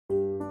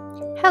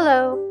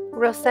Hello,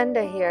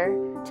 Rosenda here.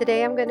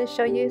 Today I'm going to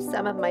show you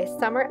some of my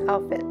summer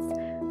outfits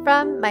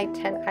from my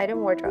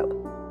 10-item wardrobe.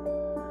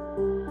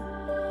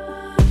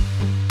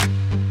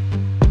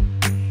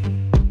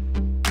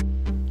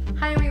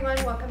 Hi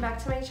everyone, welcome back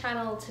to my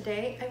channel.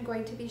 Today I'm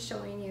going to be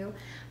showing you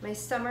my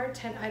summer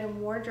 10-item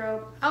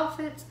wardrobe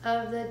outfits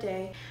of the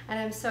day, and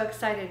I'm so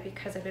excited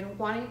because I've been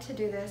wanting to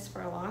do this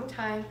for a long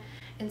time.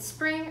 In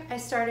spring I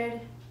started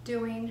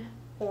doing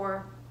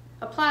or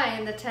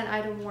applying the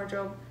 10-item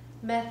wardrobe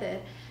method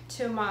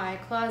to my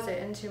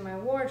closet and to my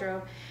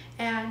wardrobe,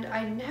 and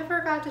I never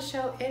got to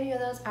show any of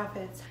those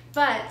outfits.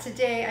 But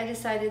today I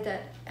decided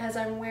that as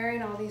I'm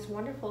wearing all these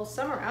wonderful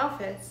summer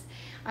outfits,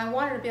 I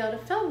wanted to be able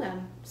to film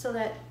them so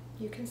that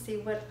you can see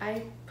what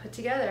I put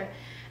together.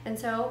 And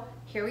so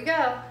here we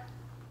go.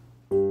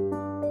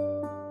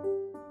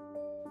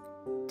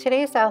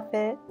 Today's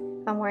outfit,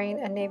 I'm wearing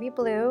a navy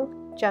blue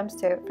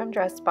jumpsuit from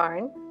Dress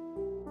Barn.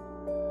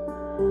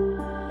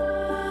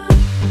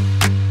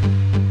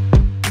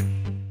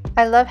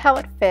 I love how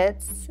it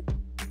fits.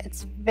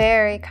 It's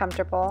very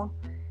comfortable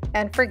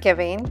and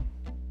forgiving.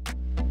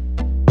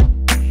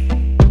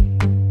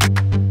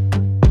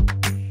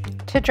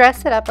 To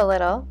dress it up a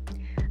little,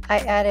 I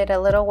added a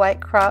little white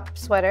crop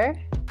sweater.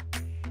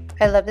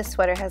 I love this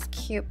sweater, it has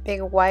cute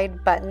big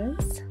wide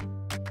buttons.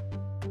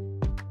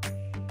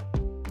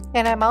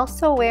 And I'm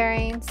also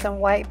wearing some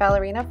white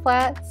ballerina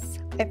flats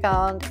I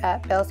found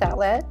at Bell's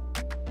Outlet.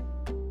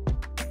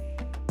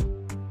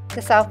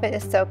 This outfit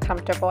is so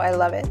comfortable, I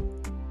love it.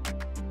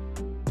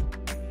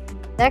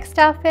 Next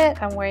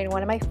outfit, I'm wearing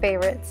one of my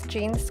favorites,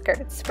 jean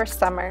skirts for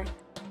summer.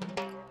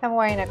 I'm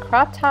wearing a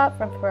crop top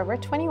from Forever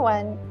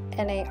 21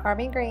 and a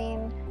army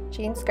green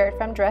jean skirt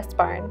from Dress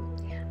Barn.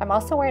 I'm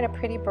also wearing a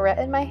pretty barrette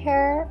in my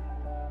hair,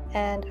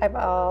 and I've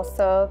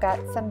also got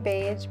some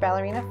beige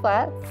ballerina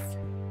flats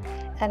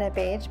and a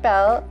beige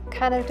belt,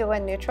 kind of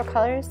doing neutral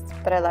colors,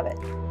 but I love it.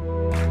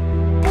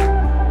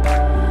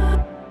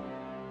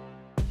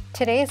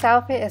 Today's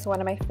outfit is one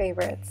of my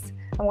favorites.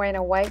 I'm wearing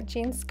a white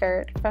jean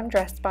skirt from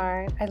Dress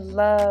Barn. I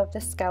love the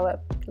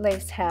scallop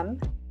lace hem.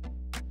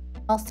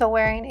 Also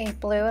wearing a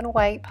blue and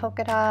white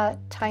polka dot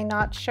tie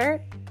knot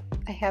shirt.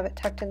 I have it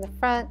tucked in the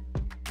front.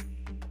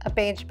 A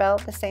beige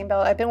belt, the same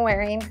belt I've been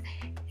wearing,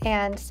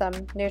 and some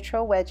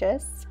neutral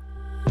wedges.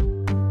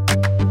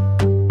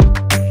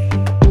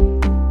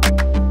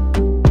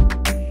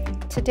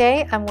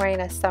 Today I'm wearing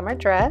a summer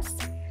dress.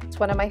 It's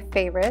one of my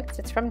favorites.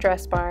 It's from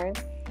Dress Barn.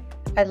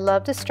 I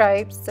love the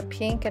stripes. The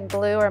pink and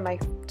blue are my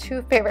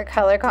two favorite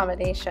color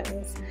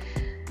combinations.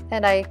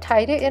 And I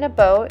tied it in a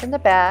bow in the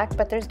back,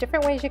 but there's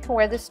different ways you can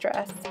wear this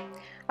dress.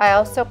 I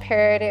also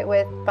paired it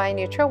with my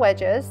neutral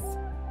wedges,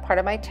 part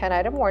of my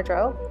 10-item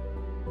wardrobe.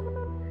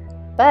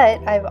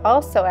 But I've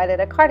also added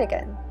a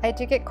cardigan. I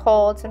do get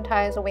cold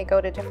sometimes when we go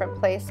to different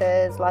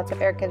places, lots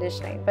of air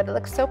conditioning, but it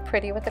looks so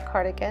pretty with the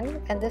cardigan,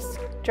 and this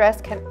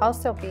dress can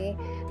also be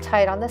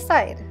tied on the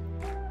side.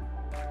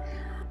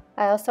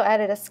 I also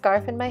added a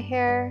scarf in my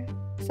hair.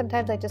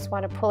 Sometimes I just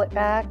want to pull it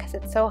back because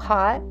it's so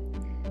hot,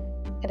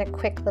 and a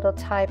quick little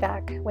tie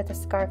back with a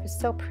scarf is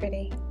so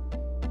pretty.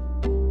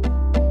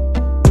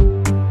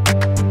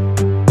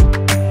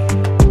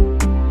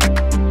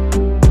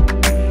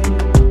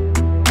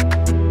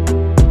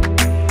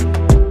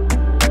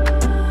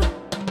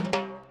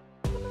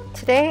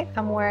 Today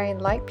I'm wearing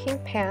light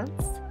pink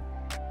pants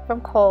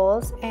from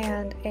Kohl's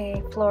and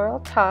a floral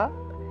top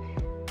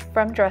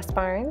from Dress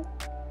Barn.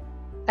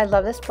 I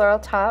love this floral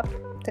top.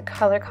 The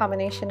color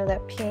combination of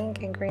that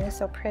pink and green is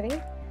so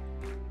pretty.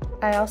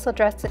 I also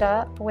dressed it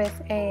up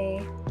with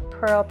a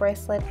pearl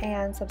bracelet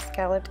and some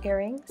scalloped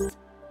earrings.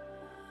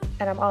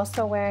 And I'm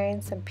also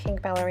wearing some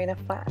pink ballerina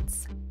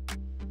flats.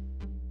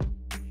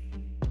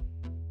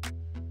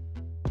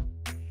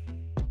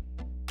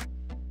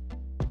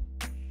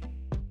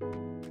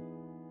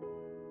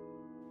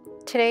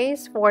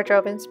 Today's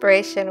wardrobe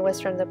inspiration was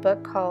from the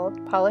book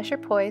called Polish Your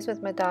Poise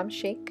with Madame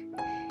Chic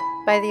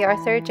by the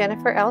author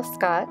Jennifer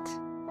L.Scott.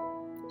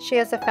 She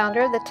is the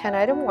founder of the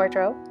 10-item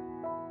wardrobe.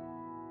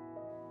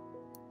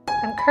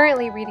 I'm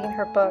currently reading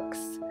her books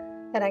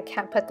and I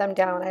can't put them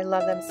down. I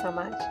love them so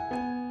much.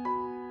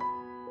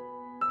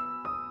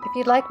 If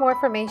you'd like more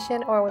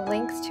information or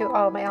links to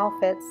all my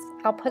outfits,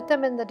 I'll put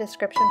them in the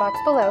description box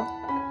below.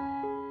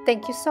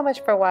 Thank you so much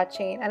for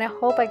watching, and I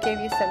hope I gave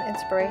you some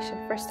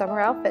inspiration for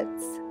summer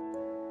outfits.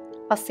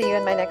 I'll see you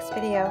in my next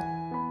video.